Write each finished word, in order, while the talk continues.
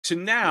to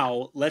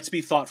now let's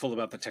be thoughtful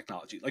about the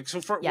technology. Like, so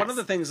for one of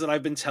the things that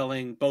I've been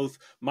telling both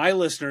my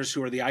listeners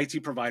who are the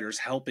IT providers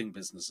helping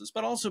businesses,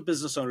 but also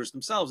business owners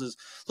themselves is,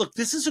 look,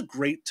 this is a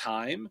great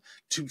time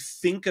to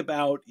think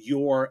about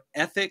your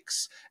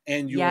ethics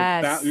and your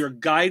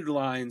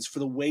guidelines for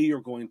the way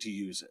you're going to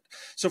use it.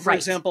 So for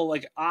example,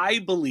 like I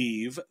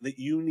believe that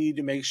you need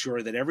to make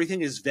sure that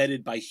everything is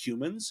vetted by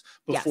humans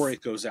before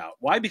it goes out.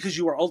 Why? Because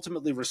you are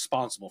ultimately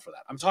responsible for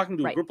that. I'm talking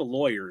to a group of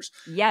lawyers.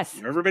 Yes.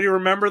 Everybody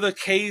remember the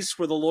case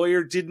where the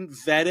lawyer didn't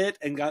vet it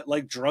and got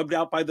like drubbed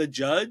out by the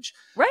judge?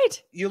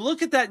 Right. You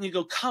look at that and you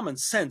go, common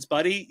sense,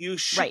 buddy.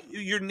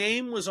 Your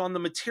name was on the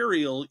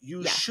material.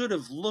 You should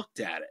have looked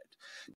at it.